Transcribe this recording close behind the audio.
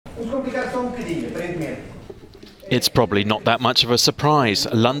It's probably not that much of a surprise.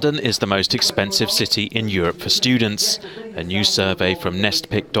 London is the most expensive city in Europe for students. A new survey from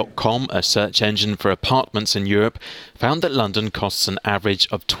nestpick.com, a search engine for apartments in Europe, found that London costs an average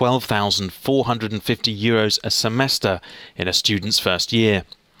of €12,450 a semester in a student's first year.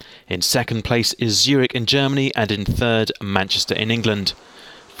 In second place is Zurich in Germany, and in third, Manchester in England.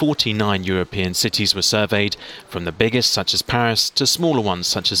 49 European cities were surveyed, from the biggest such as Paris to smaller ones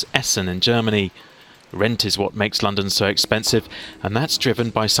such as Essen in Germany. Rent is what makes London so expensive, and that's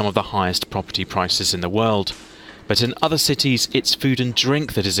driven by some of the highest property prices in the world. But in other cities, it's food and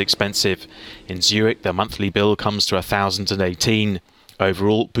drink that is expensive. In Zurich, the monthly bill comes to €1,018.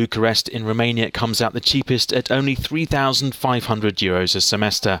 Overall, Bucharest in Romania comes out the cheapest at only €3,500 a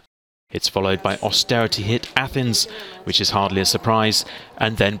semester. It's followed by austerity-hit Athens, which is hardly a surprise,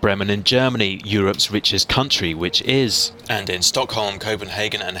 and then Bremen in Germany, Europe's richest country, which is. And in Stockholm,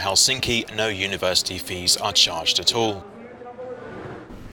 Copenhagen and Helsinki, no university fees are charged at all.